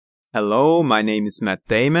Hello, my name is Matt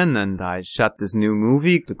Damon, and I shot this new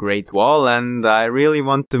movie, The Great Wall, and I really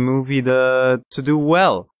want the movie to do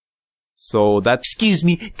well. So that's... Excuse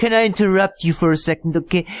me, can I interrupt you for a second,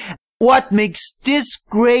 okay? What makes this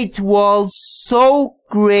Great Wall so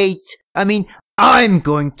great? I mean, I'm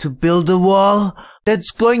going to build a wall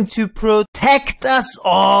that's going to protect us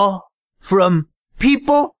all from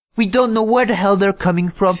people we don't know where the hell they're coming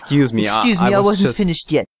from. Excuse me, I wasn't finished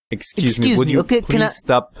yet. Excuse me, would you okay, please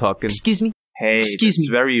stop talking? Excuse me? Hey, it's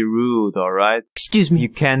very rude, alright? Excuse me. You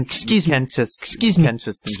can't just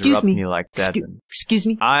interrupt me like that. Excuse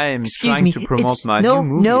me. I'm trying to promote my new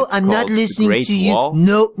movie. No, I'm not listening to you. Wall.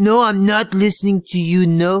 No, I'm not listening to you,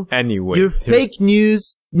 no. Anyways, you're fake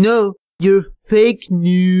news. No, you're fake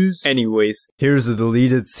news. Anyways, here's a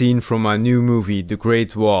deleted scene from my new movie, The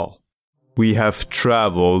Great Wall. We have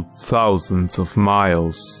traveled thousands of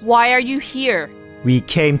miles. Why are you here? We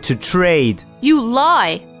came to trade. You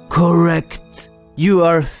lie. Correct. You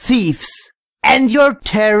are thieves. And you're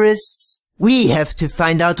terrorists. We have to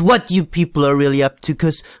find out what you people are really up to,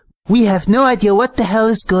 cause we have no idea what the hell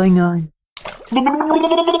is going on.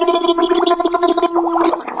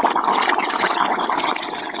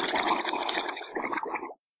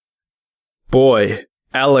 Boy,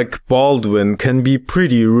 Alec Baldwin can be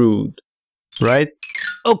pretty rude, right?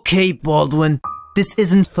 Okay, Baldwin, this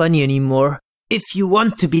isn't funny anymore. If you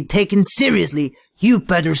want to be taken seriously, you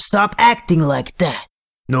better stop acting like that.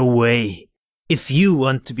 No way. If you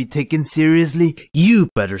want to be taken seriously, you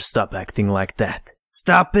better stop acting like that.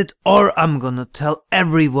 Stop it, or I'm gonna tell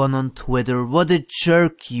everyone on Twitter what a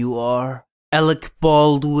jerk you are. Alec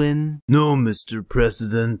Baldwin. No, Mr.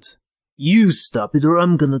 President. You stop it, or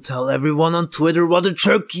I'm gonna tell everyone on Twitter what a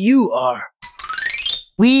jerk you are.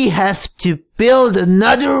 We have to build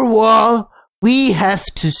another wall. We have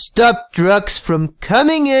to stop drugs from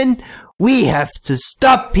coming in. We have to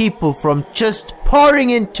stop people from just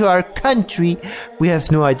pouring into our country. We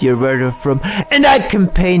have no idea where they're from. And I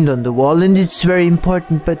campaigned on the wall, and it's very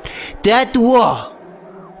important, but that wall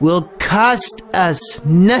will cost us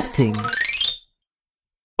nothing.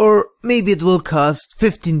 Or maybe it will cost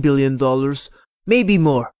 $15 billion. Maybe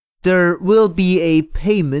more. There will be a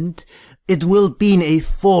payment. It will be in a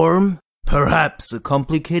form. Perhaps a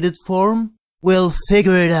complicated form. We'll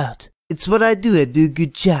figure it out. It's what I do a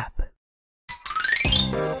good job.